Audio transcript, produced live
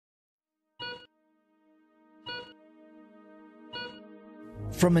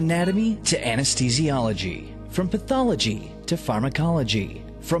From anatomy to anesthesiology, from pathology to pharmacology,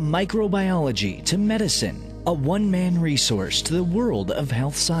 from microbiology to medicine, a one-man resource to the world of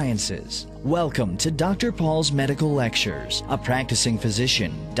health sciences. Welcome to Dr. Paul's Medical Lectures. A practicing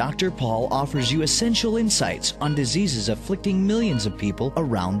physician, Dr. Paul offers you essential insights on diseases afflicting millions of people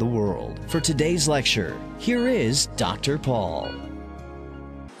around the world. For today's lecture, here is Dr. Paul.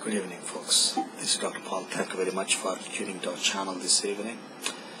 Good evening, folks. This is Dr. Paul. Thank you very much for tuning to our channel this evening.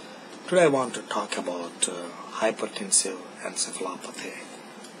 Today I want to talk about hypertensive encephalopathy.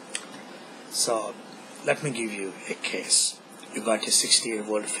 So, let me give you a case. You got a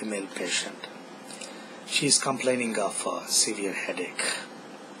 60-year-old female patient. She is complaining of a severe headache.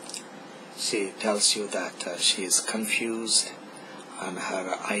 She tells you that she is confused and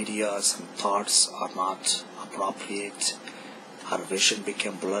her ideas and thoughts are not appropriate. Her vision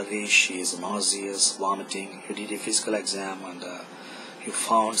became blurry, she is nauseous, vomiting. You did a physical exam and you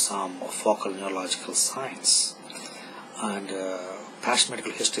found some focal neurological signs. And past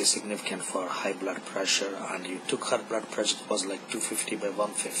medical history is significant for high blood pressure, and you took her blood pressure, it was like 250 by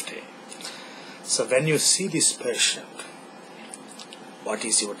 150. So when you see this patient, what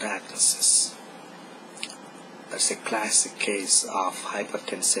is your diagnosis? That's a classic case of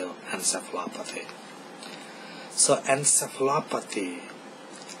hypertensive encephalopathy. So encephalopathy,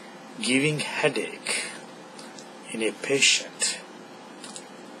 giving headache in a patient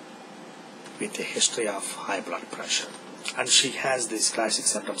with a history of high blood pressure. And she has these classic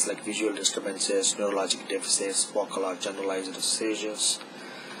symptoms like visual disturbances, neurologic deficits, focal or generalized seizures,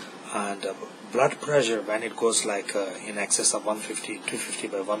 and blood pressure when it goes like in excess of 150, 250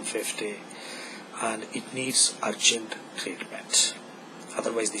 by 150, and it needs urgent treatment.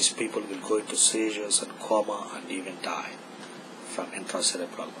 Otherwise these people will go into seizures and coma and even die from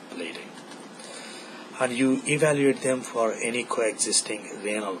intracerebral bleeding. And you evaluate them for any coexisting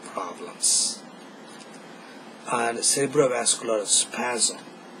renal problems. And cerebrovascular spasm,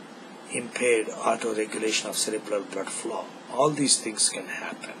 impaired autoregulation of cerebral blood flow. All these things can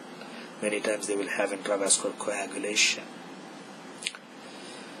happen. Many times they will have intravascular coagulation.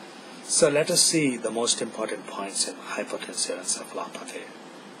 So let us see the most important points in hypertensive encephalopathy.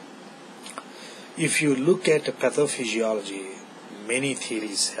 If you look at pathophysiology, many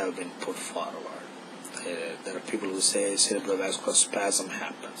theories have been put forward. There are people who say cerebrovascular spasm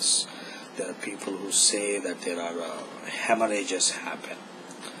happens. There are people who say that there are hemorrhages happen.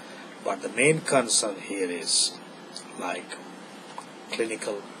 But the main concern here is like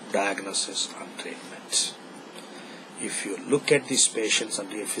clinical diagnosis and treatment. If you look at these patients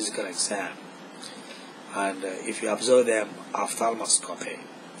and do a physical exam, and if you observe them ophthalmoscopy,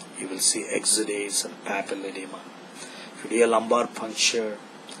 you will see exudates and papilledema. If you do a lumbar puncture,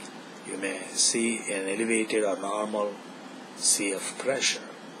 you may see an elevated or normal CF pressure.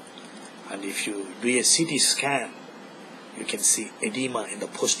 And if you do a CT scan, you can see edema in the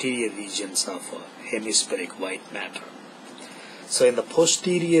posterior regions of hemispheric white matter. So in the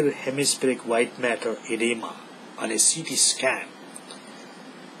posterior hemispheric white matter edema on a CT scan,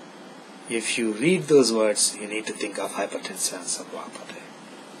 if you read those words, you need to think of hypertensive encephalopathy.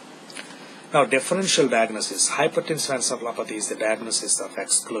 Now, differential diagnosis. Hypertensive encephalopathy is the diagnosis of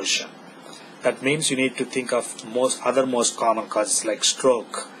exclusion. That means you need to think of most common causes like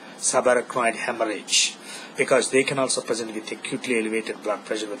stroke, subarachnoid hemorrhage, because they can also present with acutely elevated blood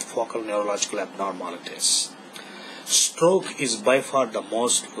pressure with focal neurological abnormalities. Stroke is by far the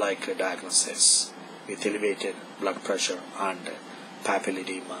most likely diagnosis with elevated blood pressure and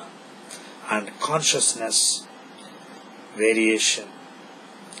papilledema and consciousness variation.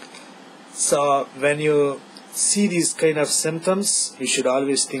 So when you see these kind of symptoms, you should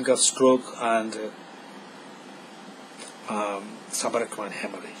always think of stroke and subarachnoid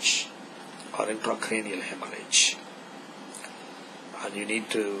hemorrhage or intracranial hemorrhage, and you need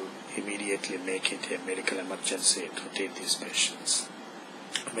to immediately make it a medical emergency to treat these patients.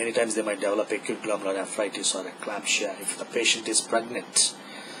 Many times they might develop acute glomerulonephritis or eclampsia. If the patient is pregnant,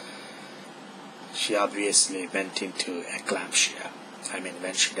 she obviously went into eclampsia.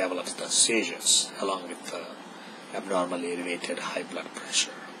 When she develops the seizures along with the abnormally elevated high blood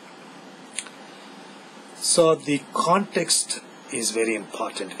pressure. So the context is very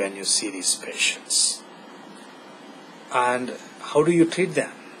important when you see these patients. And how do you treat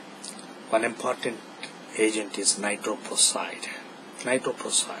them? One important agent is nitroprusside.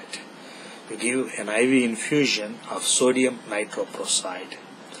 Nitroprusside. You give an IV infusion of sodium nitroprusside.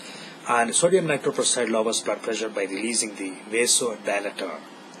 And sodium nitroprusside lowers blood pressure by releasing the vasodilator,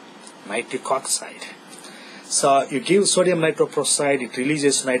 nitric oxide. So you give sodium nitroprusside, it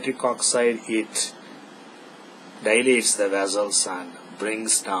releases nitric oxide, it dilates the vessels and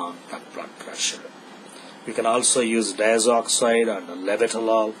brings down that blood pressure. You can also use diazoxide or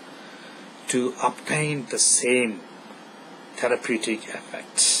labetalol to obtain the same therapeutic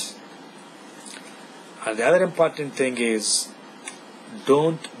effects. And the other important thing is,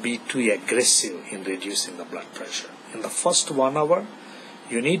 don't be too aggressive in reducing the blood pressure. In the first 1 hour,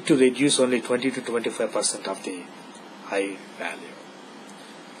 you need to reduce only 20 to 25% of the high value.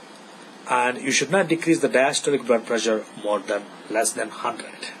 And you should not decrease the diastolic blood pressure less than 100.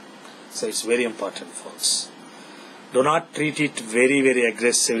 So it's very important, folks. Do not treat it very, very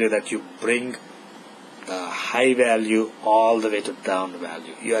aggressively that you bring the high value all the way to down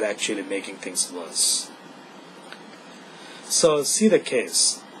value. You are actually making things worse. So see the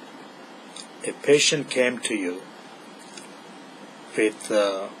case. A patient came to you with,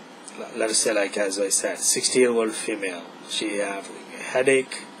 let us say, like as I said, 60-year-old female. She had a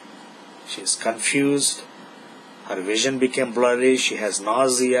headache. She is confused. Her vision became blurry. She has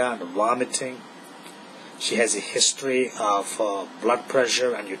nausea and vomiting. She has a history of blood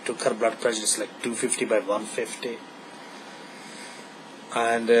pressure, and you took her blood pressure. It's like 250 by 150.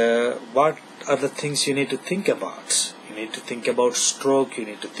 And what are the things you need to think about? You need to think about stroke. You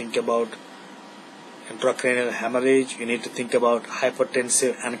need to think about intracranial hemorrhage. You need to think about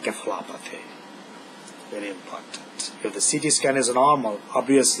hypertensive encephalopathy. Very important. If the CT scan is normal,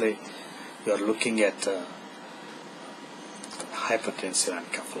 obviously you are looking at hypertensive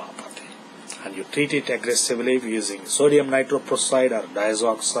encephalopathy. And you treat it aggressively using sodium nitroprusside or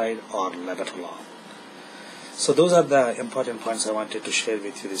diazoxide or labetalol. So those are the important points I wanted to share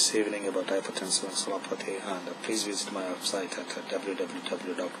with you this evening about hypertensive encephalopathy, and please visit my website at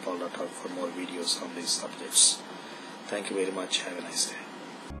www.drpaul.org for more videos on these subjects. Thank you very much. Have a nice day.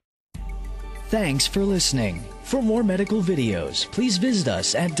 Thanks for listening. For more medical videos, please visit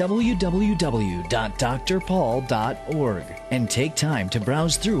us at www.drpaul.org and take time to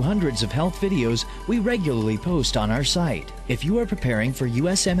browse through hundreds of health videos we regularly post on our site. If you are preparing for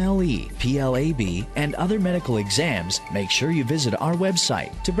USMLE, PLAB, and other medical exams, make sure you visit our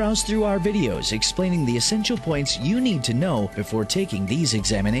website to browse through our videos explaining the essential points you need to know before taking these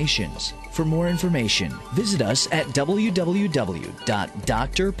examinations. For more information, visit us at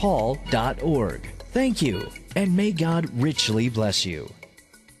www.drpaul.org. Thank you, and may God richly bless you.